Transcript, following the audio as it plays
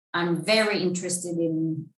I'm very interested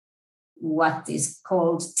in what is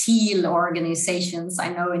called teal organizations. I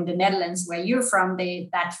know in the Netherlands, where you're from,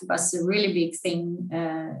 that was a really big thing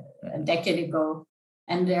a decade ago.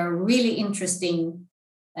 And there are really interesting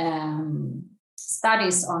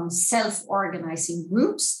studies on self-organizing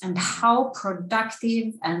groups and how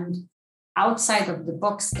productive and outside of the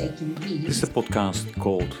box they can be. This is a podcast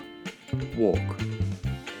called Walk,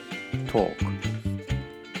 Talk,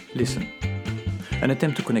 Listen. An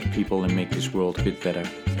attempt to connect people and make this world a bit better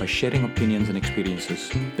by sharing opinions and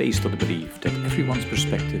experiences based on the belief that everyone's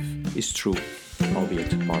perspective is true,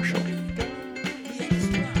 albeit partial.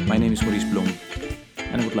 My name is Maurice Blom,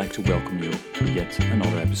 and I would like to welcome you to yet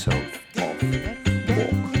another episode of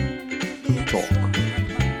Walk, Talk,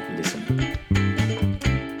 Listen.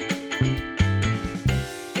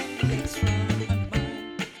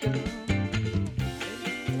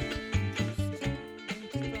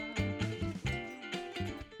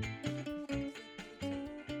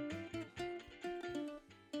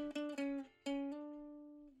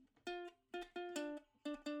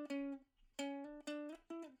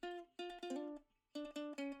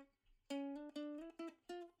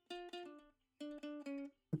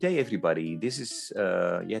 Good day, everybody. This is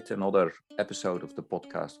yet another episode of the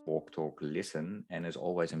podcast Walk, Talk, Listen. And as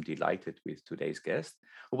always, I'm delighted with today's guest,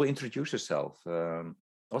 who will introduce herself.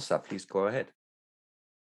 Åsa, please go ahead.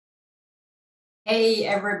 Hey,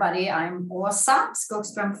 everybody. I'm Åsa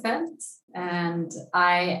Skogströmfeldt, and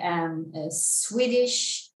I am a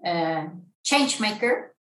Swedish change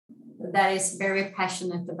maker that is very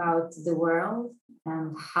passionate about the world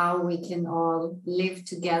and how we can all live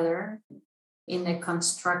together in a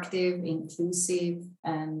constructive, inclusive,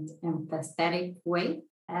 and empathetic way.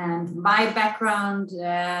 And my background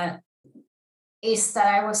is that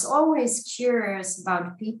I was always curious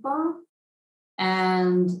about people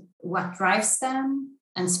and what drives them,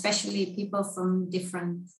 and especially people from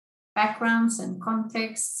different backgrounds and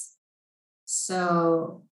contexts.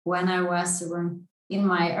 So when I was in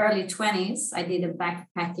my early 20s, I did a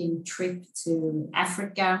backpacking trip to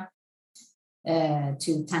Africa,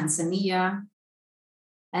 to Tanzania.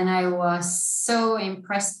 And I was so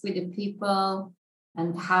impressed with the people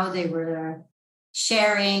and how they were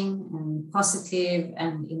sharing and positive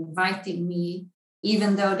and inviting me,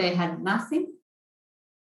 even though they had nothing.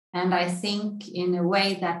 And I think in a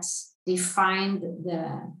way that defined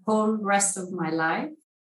the whole rest of my life,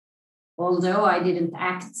 although I didn't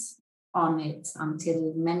act on it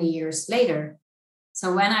until many years later.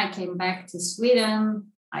 So when I came back to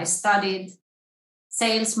Sweden, I studied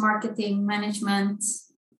sales, marketing, management,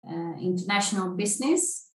 international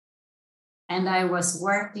business. And I was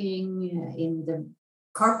working in the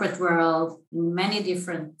corporate world in many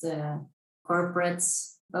different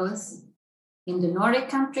corporates, both in the Nordic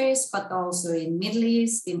countries, but also in Middle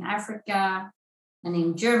East, in Africa, and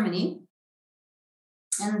in Germany.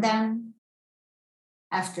 And then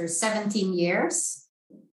after 17 years,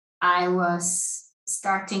 I was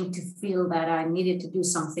starting to feel that I needed to do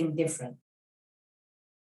something different.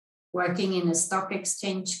 Working in a stock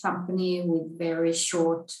exchange company with very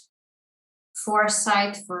short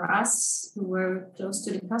foresight for us who were close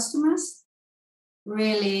to the customers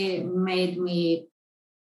really made me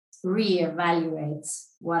reevaluate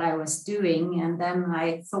what I was doing. And then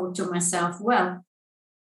I thought to myself, well,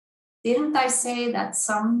 didn't I say that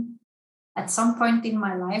at some point in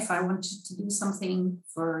my life, I wanted to do something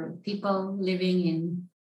for people living in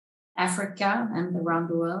Africa and around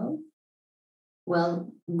the world?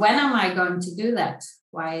 Well, when am I going to do that?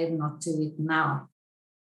 Why not do it now?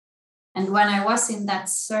 And when I was in that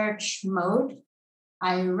search mode,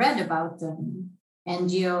 I read about an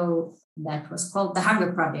NGO that was called the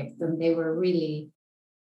Hunger Project, and they were really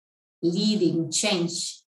leading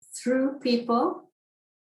change through people.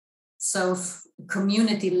 So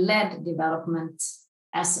community-led development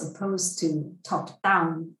as opposed to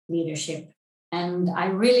top-down leadership. And I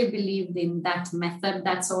really believed in that method.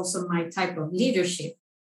 That's also my type of leadership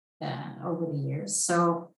over the years.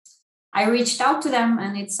 So I reached out to them,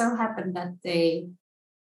 and it so happened that they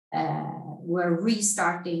were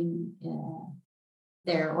restarting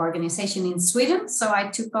their organization in Sweden. So I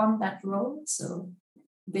took on that role. So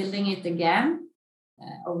building it again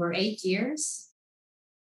over 8 years,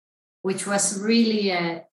 which was really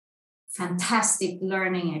a fantastic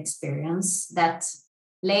learning experience that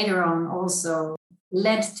later on also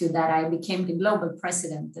led to that I became the global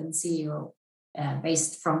president and CEO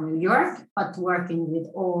based from New York, but working with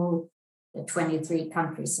all the 23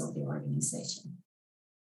 countries of the organization.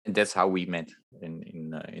 And that's how we met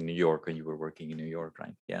in New York, when you were working in New York,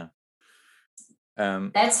 right? Yeah.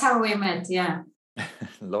 That's how we met, yeah.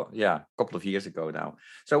 Yeah, a couple of years ago now.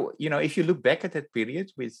 So, if you look back at that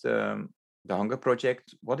period with the Hunger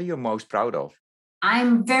Project, what are you most proud of?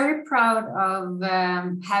 I'm very proud of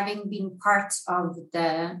having been part of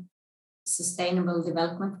the Sustainable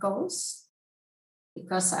Development Goals,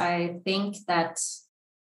 because I think that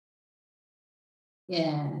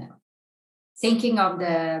thinking of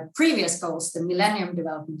the previous goals, the Millennium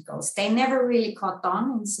Development Goals, they never really caught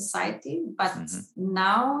on in society. But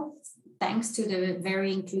now, thanks to the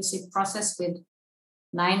very inclusive process with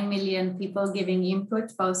 9 million people giving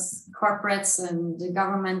input, both corporates and the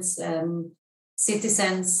governments and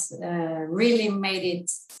citizens, really made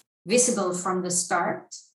it visible from the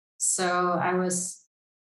start. So I was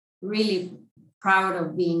really proud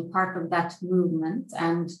of being part of that movement.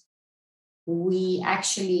 And we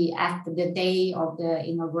actually, at the day of the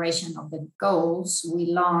inauguration of the goals, we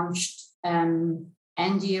launched an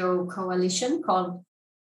NGO coalition called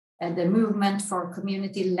the Movement for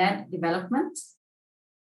Community-Led Development,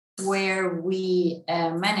 where we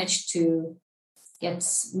managed to get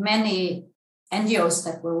many NGOs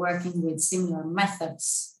that were working with similar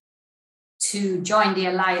methods to join the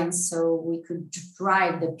alliance, so we could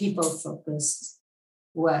drive the people-focused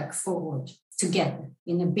work forward together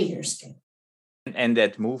in a bigger scale. And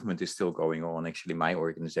that movement is still going on. Actually, my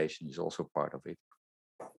organization is also part of it.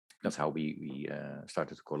 That's how we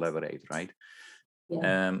started to collaborate, right?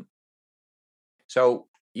 Yeah. So,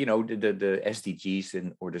 the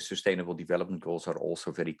SDGs or the Sustainable Development Goals are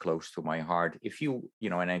also very close to my heart. If you,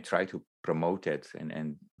 and I try to promote it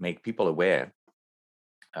and make people aware,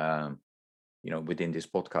 within this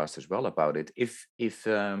podcast as well about it. If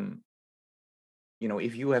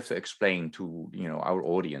you have to explain to, our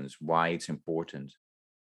audience why it's important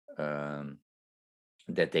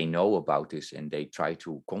that they know about this and they try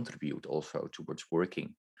to contribute also towards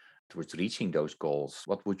reaching those goals,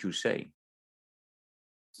 what would you say?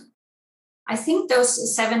 I think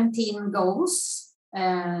those 17 goals,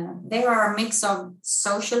 they are a mix of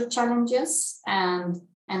social challenges and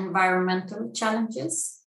environmental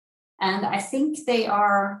challenges. And I think they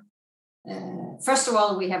are, first of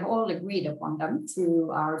all, we have all agreed upon them through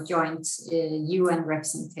our joint UN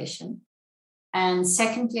representation. And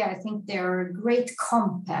secondly, I think they're a great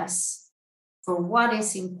compass for what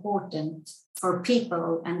is important for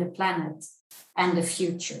people and the planet and the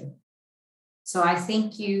future. So I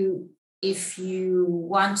think if you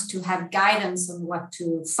want to have guidance on what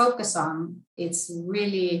to focus on, it's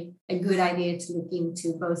really a good idea to look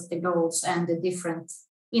into both the goals and the different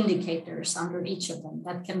indicators under each of them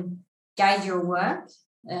that can guide your work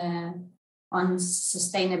on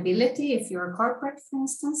sustainability, if you're a corporate, for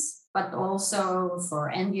instance, but also for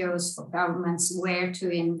NGOs, for governments, where to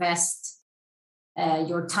invest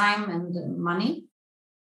your time and money.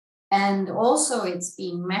 And also it's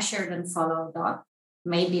being measured and followed up,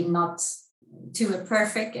 maybe not to a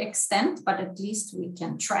perfect extent, but at least we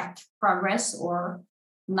can track progress or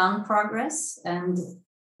non-progress and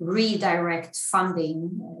redirect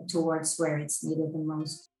funding towards where it's needed the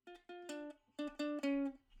most.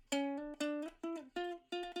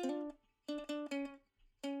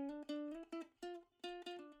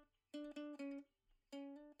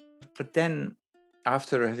 But then,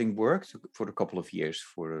 after having worked for a couple of years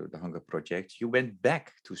for the Hunger Project, you went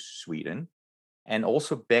back to Sweden and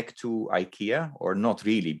also back to IKEA, or not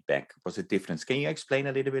really back? Was it different? Can you explain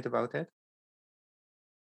a little bit about that?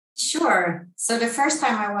 Sure. So the first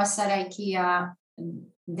time I was at IKEA,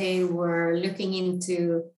 they were looking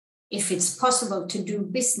into if it's possible to do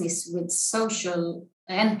business with social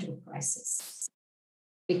enterprises.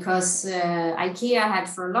 Because IKEA had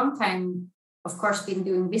for a long time, of course, been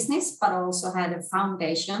doing business, but also had a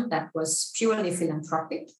foundation that was purely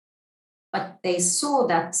philanthropic. But they saw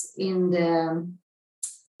that in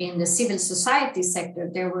the civil society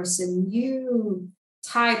sector, there was a new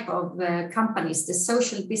type of companies, the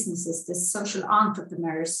social businesses, the social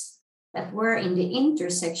entrepreneurs that were in the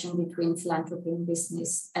intersection between philanthropy and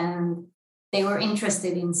business. And they were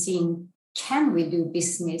interested in seeing, can we do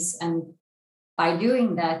business? And by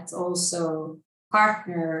doing that, also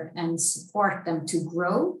partner and support them to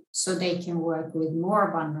grow so they can work with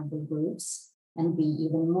more vulnerable groups and be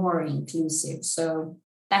even more inclusive. So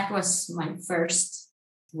that was my first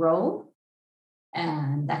role.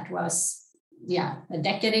 And that was, a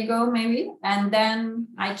decade ago, maybe. And then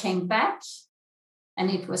I came back and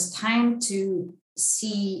it was time to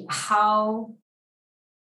see how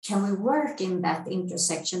can we work in that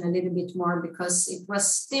intersection a little bit more, because it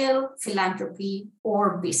was still philanthropy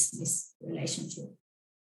or business relationship.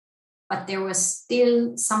 But there was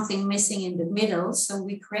still something missing in the middle. So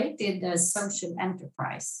we created a social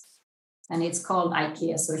enterprise, and it's called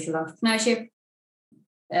IKEA Social Entrepreneurship.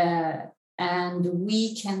 and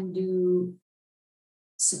we can do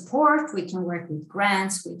support, we can work with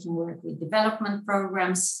grants, we can work with development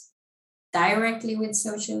programs directly with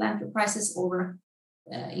social enterprises or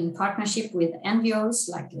in partnership with NGOs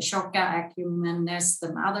like Ashoka, Acumen, Nest,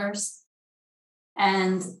 and others,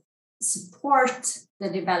 and support the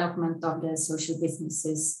development of the social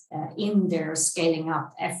businesses in their scaling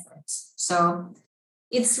up efforts. So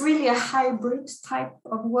it's really a hybrid type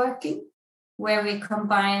of working where we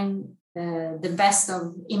combine the best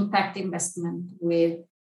of impact investment with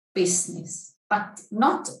business, but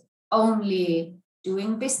not only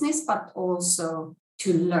doing business, but also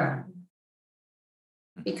to learn.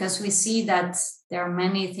 Because we see that there are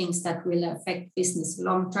many things that will affect business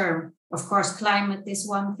long term. Of course, climate is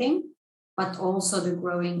one thing, but also the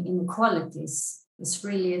growing inequalities is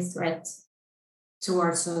really a threat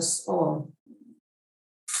towards us all.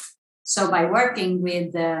 So by working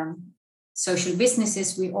with social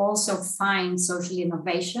businesses, we also find social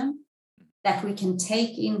innovation that we can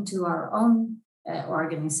take into our own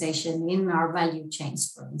organization in our value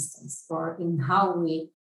chains, for instance, or in how we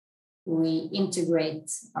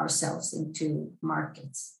integrate ourselves into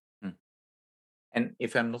markets. And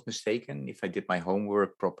if I'm not mistaken, if I did my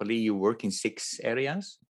homework properly, you work in 6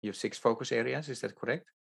 areas. You have 6 focus areas. Is that correct?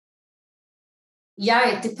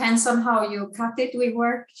 Yeah, it depends on how you cut it. We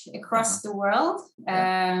work across the world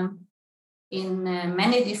in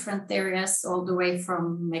many different areas, all the way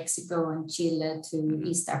from Mexico and Chile to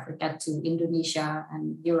East Africa to Indonesia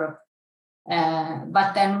and Europe.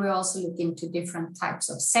 But then we also look into different types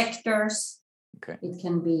of sectors. Okay. It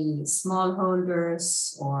can be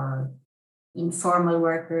smallholders or informal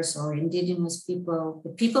workers or indigenous people,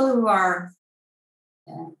 the people who are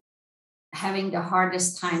having the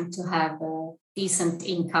hardest time to have a decent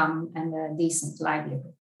income and a decent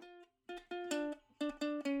livelihood.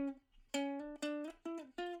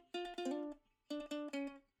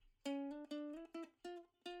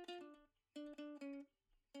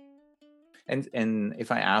 And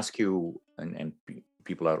if I ask you, and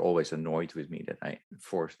people are always annoyed with me that I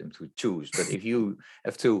force them to choose, but if you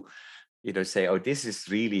have to, say, oh, this is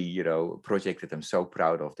really, a project that I'm so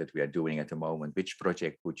proud of that we are doing at the moment, which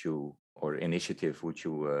project would you, or initiative would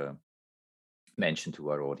you mention to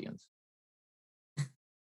our audience?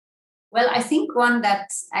 Well, I think one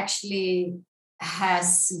that actually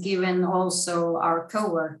has given also our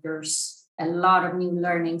co-workers a lot of new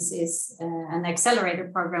learnings is an accelerator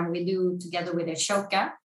program we do together with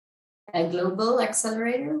Ashoka, a global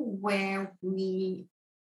accelerator where we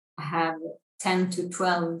have 10 to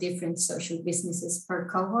 12 different social businesses per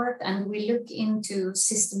cohort, and we look into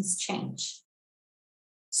systems change.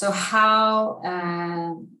 So how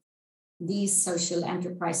these social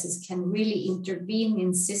enterprises can really intervene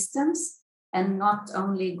in systems and not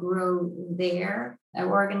only grow their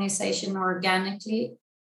organization organically,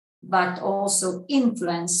 but also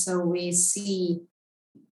influence. So we see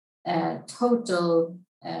a total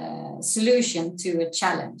solution to a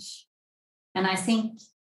challenge. And I think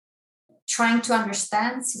trying to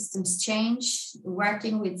understand systems change,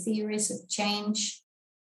 working with theories of change,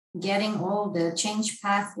 getting all the change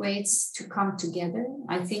pathways to come together,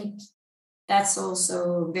 I think that's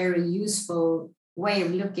also a very useful way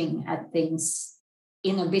of looking at things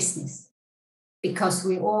in a business. Because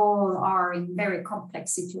we all are in very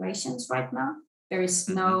complex situations right now. There is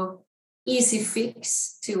no easy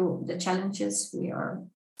fix to the challenges we are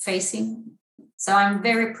facing. So I'm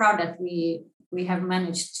very proud that we have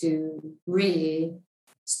managed to really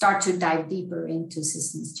start to dive deeper into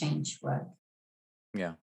systems change work.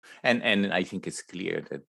 Yeah, and I think it's clear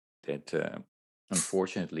that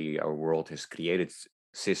unfortunately our world has created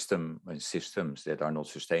systems that are not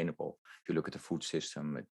sustainable. If you look at the food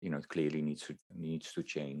system, it clearly needs to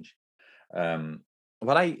change.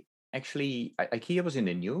 What IKEA was in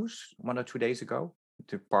the news 1 or 2 days ago.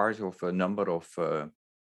 They're part of a number of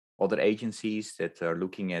other agencies that are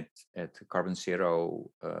looking at carbon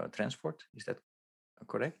zero transport. Is that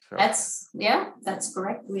correct? That's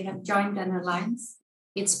correct. We have joined an alliance.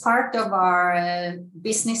 It's part of our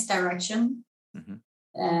business direction.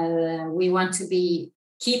 We want to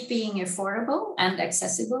keep being affordable and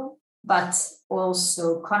accessible, but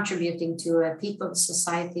also contributing to a people,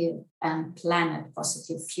 society, and planet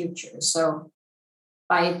positive future. So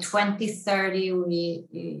by 2030,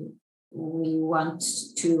 we want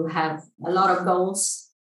to have a lot of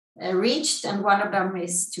goals reached, and one of them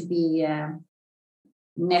is to be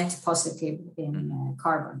net positive in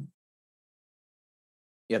carbon.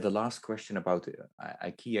 Yeah, the last question about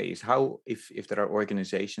IKEA is how, if there are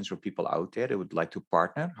organizations or people out there that would like to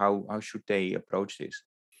partner, how should they approach this?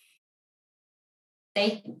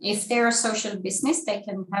 if they're a social business, they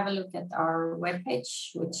can have a look at our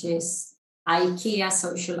webpage, which is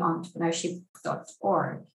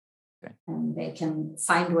ikeasocialentrpreneurship.org. Okay. And they can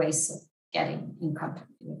find ways of getting in contact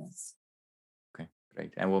with us. Okay,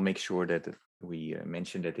 great. And we'll make sure that we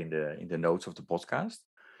mention that in the notes of the podcast.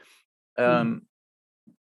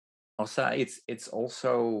 Also, it's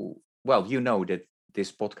also, well, you know that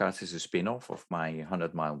this podcast is a spin-off of my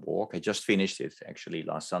 100-mile walk. I just finished it actually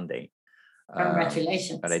last Sunday.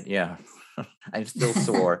 Congratulations. But I'm still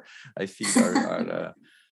sore. My feet are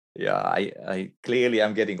I clearly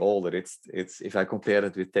I'm getting older. It's if I compare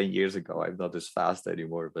it with 10 years ago, I'm not as fast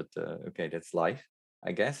anymore, but okay, that's life,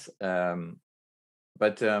 I guess.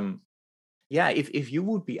 If you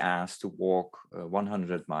would be asked to walk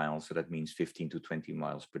 100 miles, so that means 15 to 20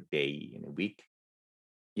 miles per day in a week,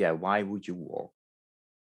 why would you walk?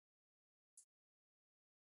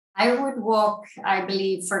 I would walk, I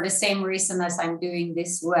believe, for the same reason as I'm doing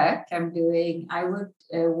this work I would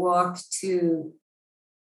walk to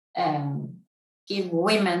give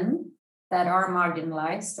women that are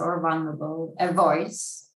marginalized or vulnerable a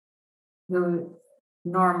voice, who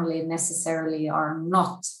normally necessarily are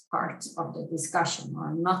not part of the discussion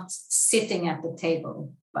or not sitting at the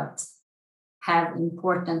table, but have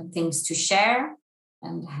important things to share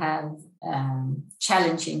and have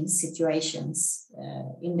challenging situations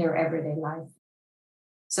in their everyday life.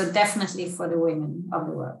 So definitely for the women of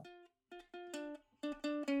the world.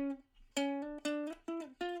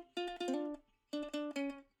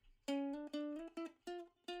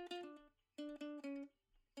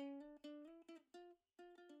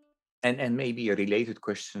 And maybe a related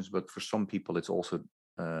questions, but for some people it's also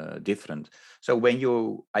different. So when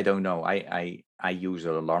I don't know, I use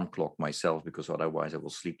an alarm clock myself because otherwise I will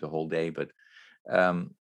sleep the whole day. But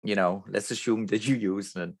let's assume that you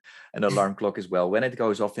use an alarm clock as well. When it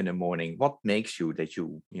goes off in the morning, what makes you that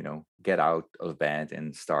you get out of bed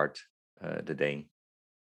and start the day?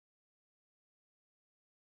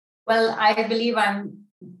 Well, I believe I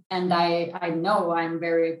know I'm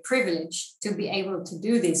very privileged to be able to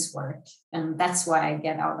do this work. And that's why I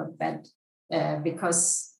get out of bed,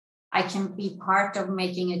 because I can be part of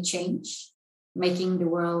making a change, making the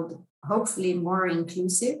world hopefully more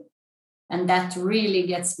inclusive. And that really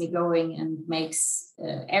gets me going and makes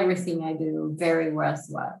everything I do very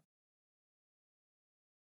worthwhile.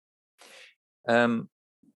 When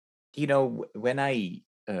I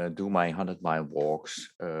do my 100-mile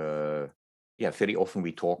walks, very often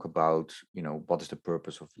we talk about, what is the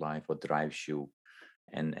purpose of life, what drives you,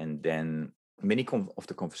 and then many of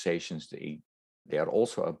the conversations they are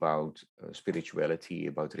also about spirituality,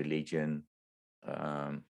 about religion,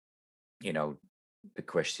 the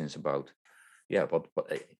questions about but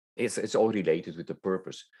it's all related with the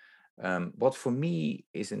purpose. What for me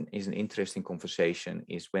is an interesting conversation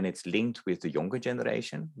is when it's linked with the younger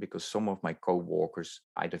generation, because some of my co-walkers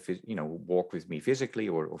either walk with me physically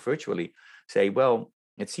or virtually say, well,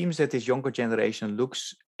 it seems that this younger generation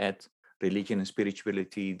looks at religion and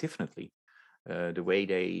spirituality differently, the way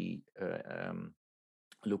they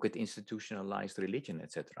look at institutionalized religion,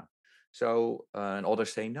 etc. So and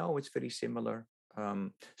others say no, it's very similar.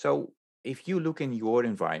 So if you look in your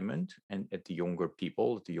environment and at the younger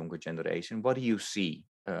people, at the younger generation, what do you see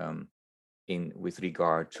with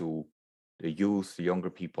regard to the youth, the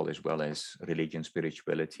younger people, as well as religion,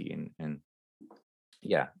 spirituality, and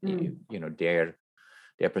their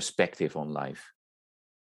perspective on life?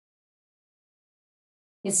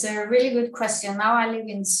 It's a really good question. Now I live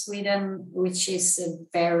in Sweden, which is a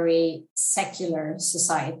very secular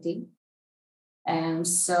society. And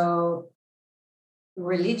so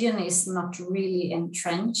religion is not really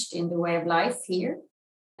entrenched in the way of life here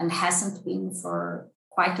and hasn't been for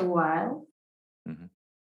quite a while. Mm-hmm.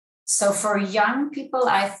 So for young people,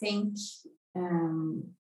 I think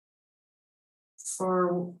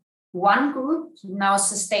for one group, now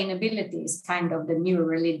sustainability is kind of the new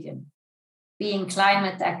religion. Being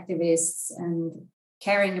climate activists and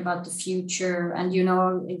caring about the future. And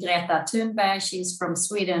Greta Thunberg, she's from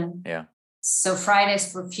Sweden. Yeah. So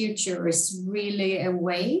Fridays for Future is really a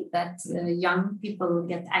way that young people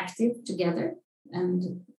get active together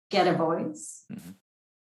and get a voice. Mm-hmm.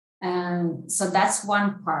 And so that's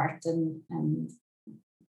one part. And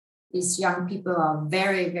these young people are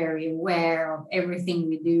very, very aware of everything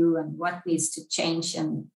we do and what needs to change,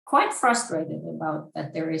 and quite frustrated about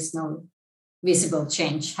that there is no visible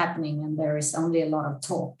change happening and there is only a lot of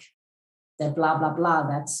talk. The blah, blah, blah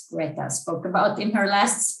that Greta spoke about in her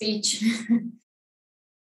last speech.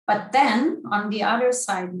 But then on the other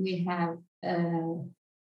side, we have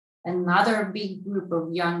another big group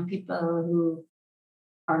of young people who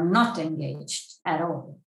are not engaged at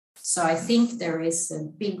all. So I think there is a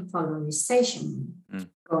big polarization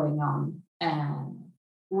going on,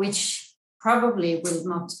 which probably will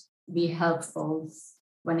not be helpful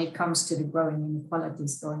when it comes to the growing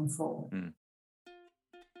inequalities going forward.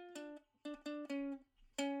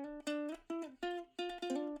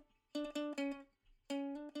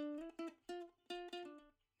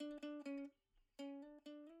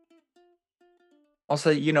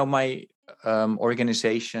 Also, my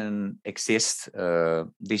organization exists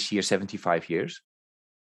this year 75 years.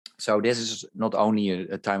 So this is not only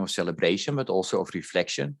a time of celebration, but also of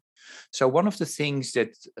reflection. So one of the things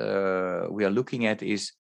that we are looking at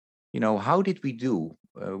is, how did we do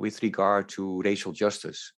with regard to racial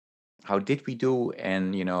justice? How did we do?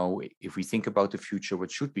 And, if we think about the future,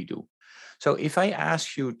 what should we do? So if I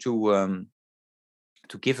ask you to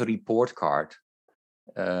give a report card,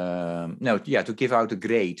 to give out a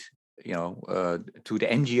grade, to the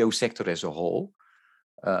NGO sector as a whole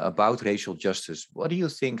about racial justice, what do you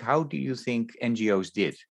think? How do you think NGOs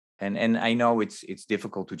did? And I know it's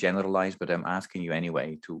difficult to generalize, but I'm asking you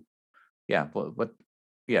anyway. What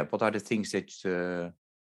are the things that?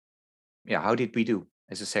 How did we do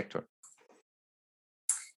as a sector?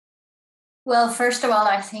 Well, first of all,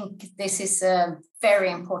 I think this is a very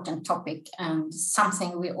important topic and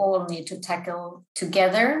something we all need to tackle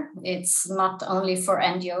together. It's not only for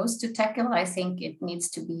NGOs to tackle. I think it needs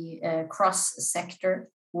to be a cross-sector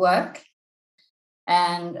work.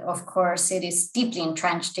 And of course, it is deeply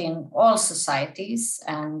entrenched in all societies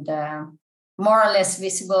and more or less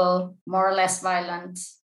visible, more or less violent,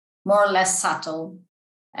 more or less subtle.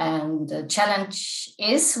 And the challenge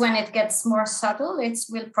is when it gets more subtle, it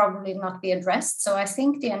will probably not be addressed. So I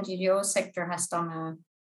think the NGO sector has done a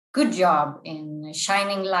good job in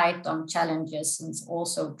shining light on challenges and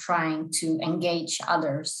also trying to engage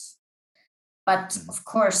others. But of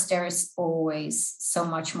course, there is always so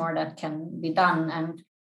much more that can be done. And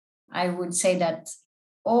I would say that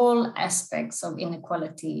all aspects of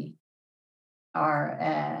inequality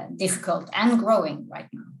are difficult and growing right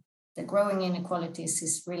now. The growing inequalities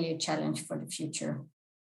is really a challenge for the future.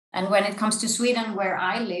 And when it comes to Sweden, where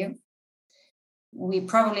I live, we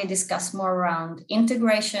probably discuss more around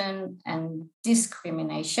integration and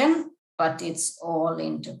discrimination, but it's all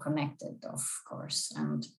interconnected, of course.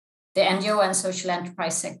 And the NGO and social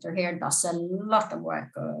enterprise sector here does a lot of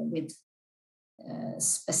work with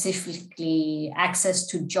specifically access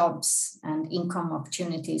to jobs and income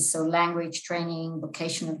opportunities. So language training,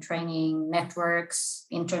 vocational training, networks,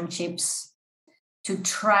 internships, to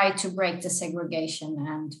try to break the segregation.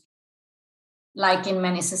 And like in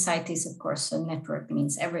many societies, of course, a network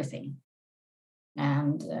means everything.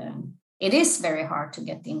 And it is very hard to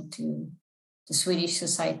get into the Swedish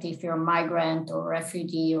society if you're a migrant or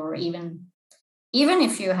refugee, or even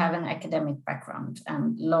if you have an academic background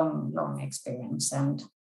and long experience. And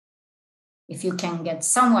if you can get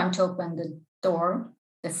someone to open the door,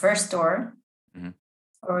 the first door,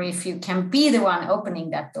 or if you can be the one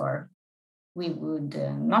opening that door, we would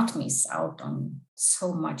not miss out on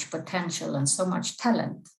so much potential and so much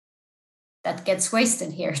talent that gets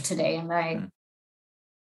wasted here today. And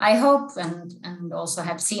I hope and also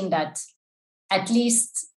have seen that at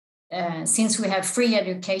least since we have free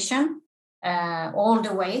education, all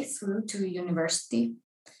the way through to university,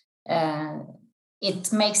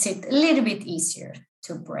 it makes it a little bit easier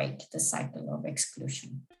to break the cycle of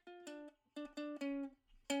exclusion.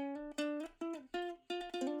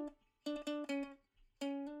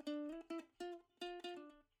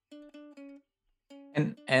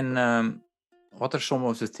 And what are some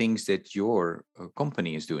of the things that your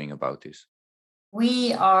company is doing about this?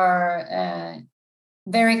 We are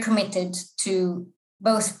very committed to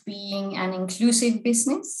both being an inclusive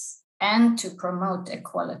business and to promote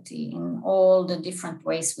equality in all the different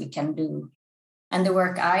ways we can do. And the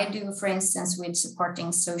work I do, for instance, with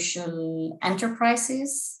supporting social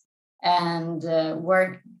enterprises and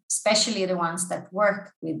work, especially the ones that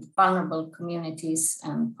work with vulnerable communities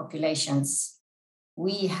and populations,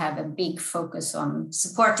 we have a big focus on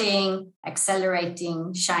supporting,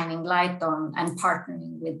 accelerating, shining light on, and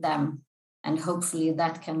partnering with them. And hopefully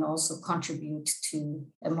that can also contribute to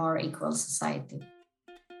a more equal society.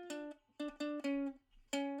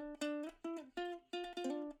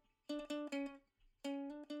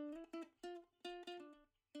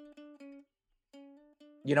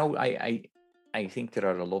 I think there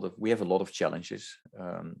are we have a lot of challenges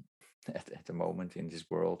at the moment in this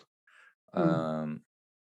world. Well,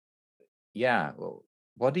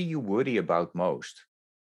 what do you worry about most?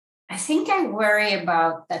 I think I worry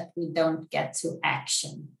about that we don't get to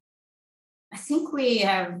action. I think we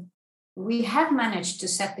have we have managed to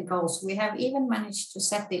set the goals. We have even managed to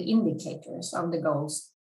set the indicators of the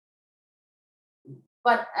goals.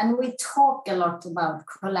 And we talk a lot about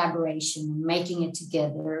collaboration and making it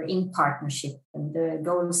together in partnership. And the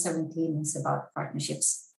goal 17 is about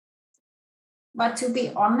partnerships. But to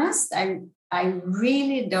be honest, I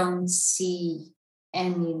really don't see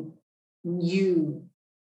any new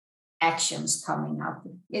actions coming up.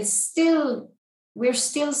 We're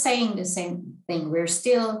still saying the same thing. We're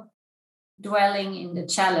still dwelling in the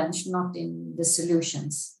challenge, not in the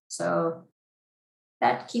solutions. So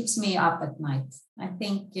that keeps me up at night. I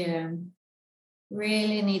think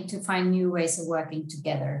really need to find new ways of working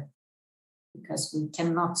together, because we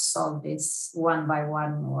cannot solve this one by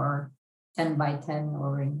one or 10 by 10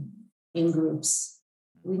 or in groups.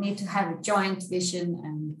 We need to have a joint vision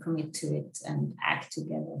and commit to it and act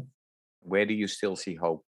together. Where do you still see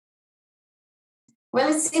hope? Well,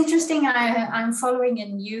 it's interesting. I'm following a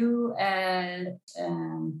new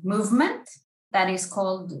movement that is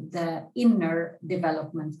called the Inner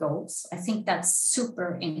Development Goals. I think that's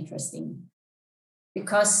super interesting,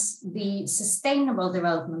 because the Sustainable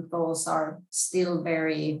Development Goals are still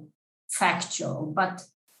very factual. But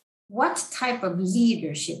what type of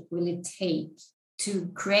leadership will it take to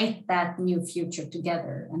create that new future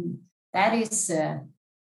together? And that is a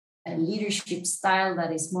leadership style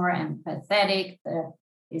that is more empathetic, that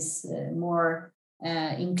is more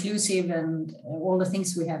inclusive, and all the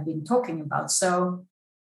things we have been talking about. So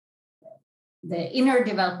the inner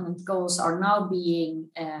development goals are now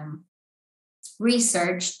being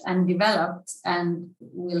researched and developed, and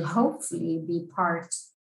will hopefully be part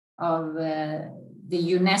of the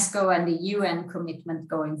UNESCO and the UN commitment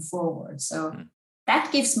going forward. So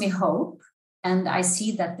that gives me hope. And I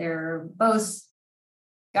see that there are both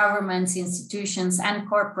governments, institutions, and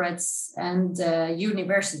corporates and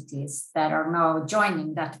universities that are now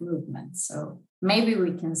joining that movement. So maybe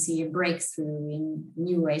we can see a breakthrough in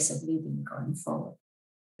new ways of leading going forward.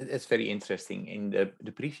 That's very interesting. In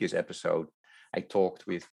the previous episode, I talked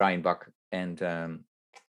with Brian Buck, and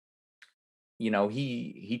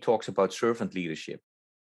he talks about servant leadership,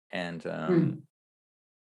 and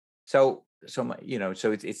so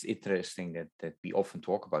it's interesting that we often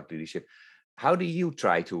talk about leadership. How do you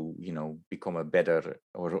try to become a better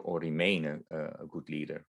or remain a good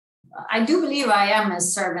leader? I do believe I am a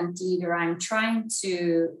servant leader. I'm trying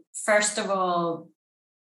to, first of all,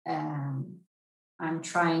 I'm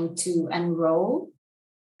trying to enroll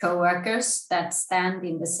co-workers that stand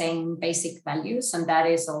in the same basic values. And that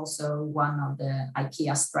is also one of the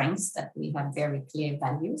IKEA strengths, that we have very clear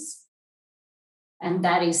values. And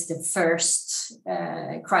that is the first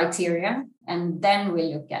criteria. And then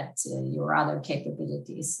we look at your other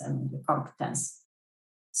capabilities and your competence.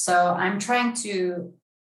 So I'm trying to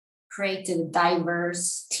create a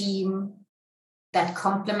diverse team that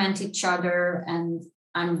complement each other. And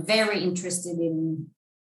I'm very interested in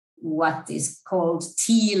what is called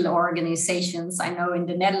teal organizations. I know in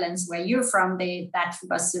the Netherlands, where you're from, that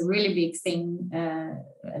was a really big thing a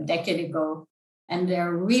decade ago. And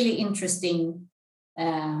they're really interesting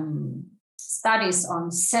studies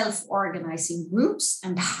on self-organizing groups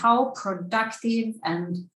and how productive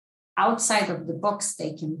and outside of the box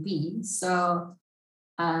they can be. So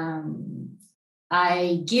I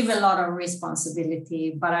give a lot of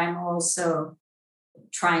responsibility, but I'm also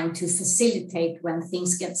trying to facilitate when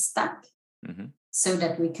things get stuck, so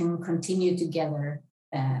that we can continue together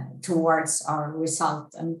towards our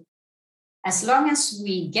result. And as long as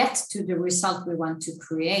we get to the result we want to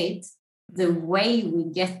create, the way we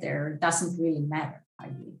get there doesn't really matter, I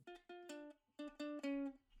believe.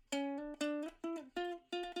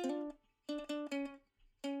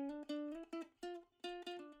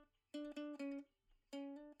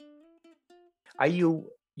 Are you,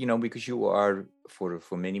 because you are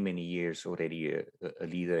for many, many years already a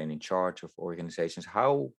leader and in charge of organizations,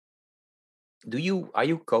 are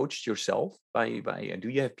you coached yourself do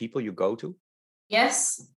you have people you go to?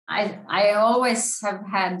 Yes, I always have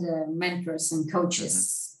had mentors and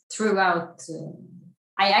coaches throughout.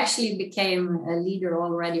 I actually became a leader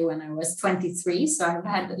already when I was 23, so I've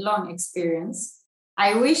had a long experience.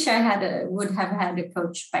 I wish I would have had a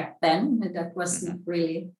coach back then. That wasn't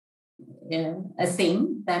really a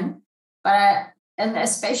thing then. But and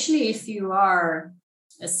especially if you are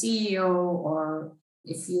a CEO or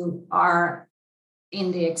if you are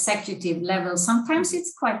in the executive level, sometimes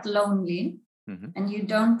it's quite lonely. And you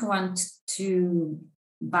don't want to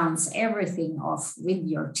bounce everything off with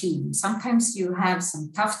your team. Sometimes you have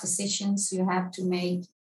some tough decisions you have to make,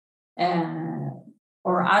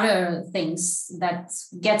 or other things that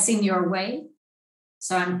gets in your way.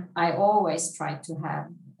 So I always try to have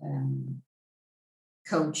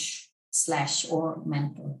coach slash or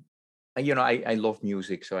mentor. I love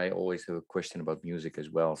music, so I always have a question about music as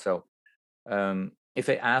well. So if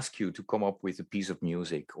I ask you to come up with a piece of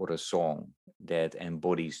music or a song that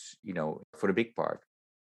embodies, for a big part,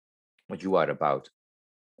 what you are about,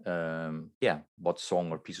 what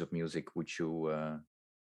song or piece of music would you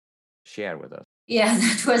share with us? Yeah,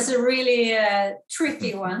 that was a really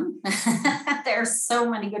tricky one. There are so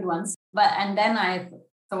many good ones. And then I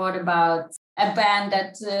thought about a band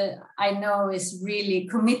that I know is really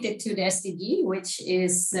committed to the SDG, which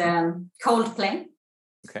is Coldplay.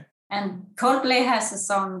 Okay. And Coldplay has a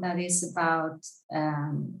song that is about,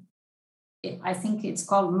 I think it's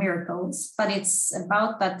called Miracles, but it's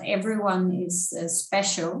about that everyone is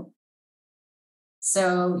special.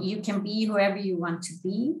 So you can be whoever you want to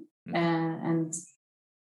be. And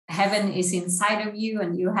heaven is inside of you,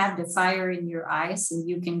 and you have the fire in your eyes, and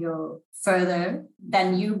you can go further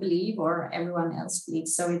than you believe or everyone else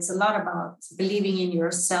believes. So it's a lot about believing in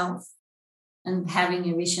yourself and having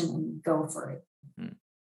a vision and go for it.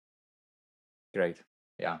 Great.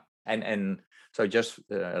 Yeah. And so just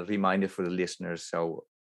a reminder for the listeners. So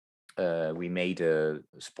we made a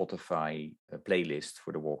Spotify playlist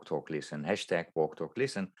for the Walk Talk Listen, hashtag Walk Talk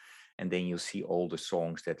Listen. And then you see all the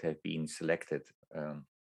songs that have been selected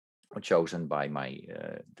or chosen by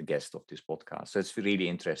the guest of this podcast. So it's really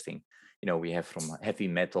interesting. We have from heavy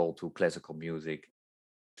metal to classical music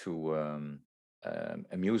to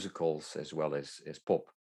musicals as well as pop.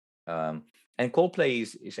 And Coldplay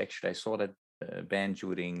is actually, I saw that band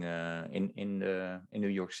during in New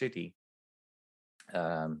York City.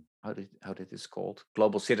 How did this called?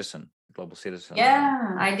 Global Citizen.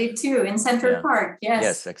 Yeah, I did too in Central Park.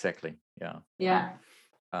 Yes, exactly. Yeah.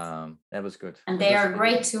 That was good. And they are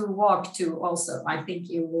great to walk to also. I think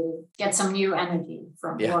you will get some new energy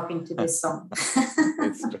from walking to this song.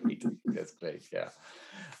 That's great. That's great. Yeah.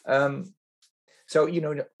 So,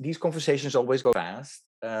 these conversations always go fast.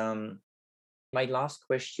 My last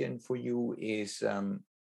question for you is, do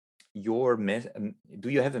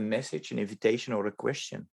you have a message, an invitation, or a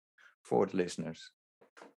question for the listeners?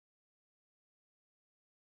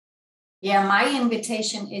 Yeah, my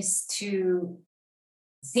invitation is to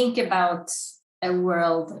think about a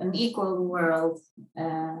world, an equal world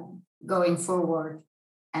going forward.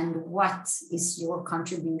 And what is your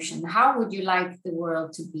contribution? How would you like the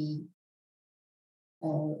world to be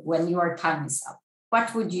when your time is up?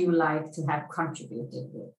 What would you like to have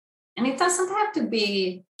contributed with? And it doesn't have to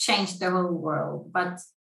be change the whole world, but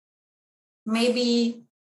maybe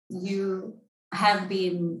you have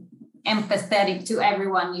been empathetic to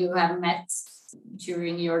everyone you have met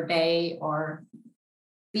during your day, or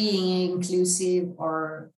being inclusive,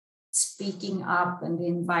 or speaking up and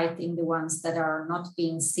inviting the ones that are not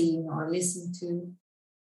being seen or listened to.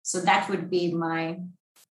 So that would be my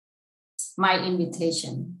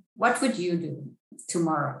invitation. What would you do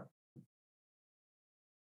tomorrow?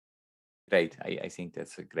 Great. I think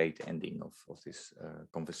that's a great ending of this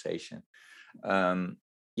conversation.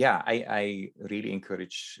 I really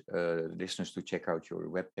encourage listeners to check out your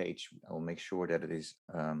webpage. I'll make sure that it is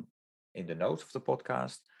in the notes of the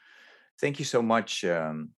podcast. Thank you so much,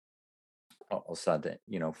 Åsa,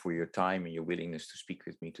 for your time and your willingness to speak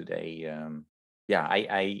with me today.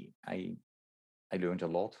 I learned a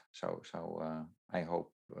lot. So I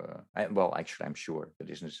hope, I'm sure the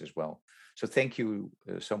listeners as well. So thank you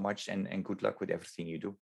so much, and good luck with everything you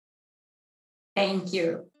do. Thank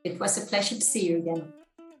you. It was a pleasure to see you again.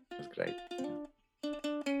 That's great.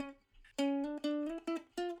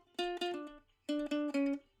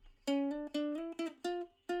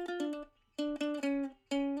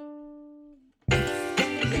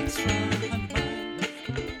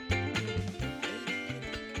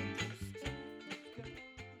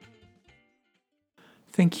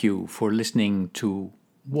 Thank you for listening to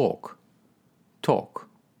Walk, Talk,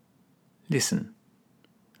 Listen.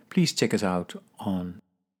 Please check us out on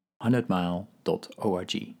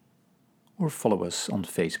 100mile.org or follow us on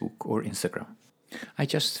Facebook or Instagram. I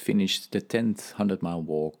just finished the 10th 100 Mile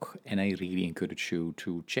Walk, and I really encourage you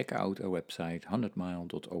to check out our website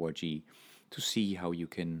 100mile.org to see how you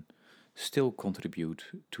can still contribute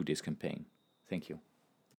to this campaign. Thank you.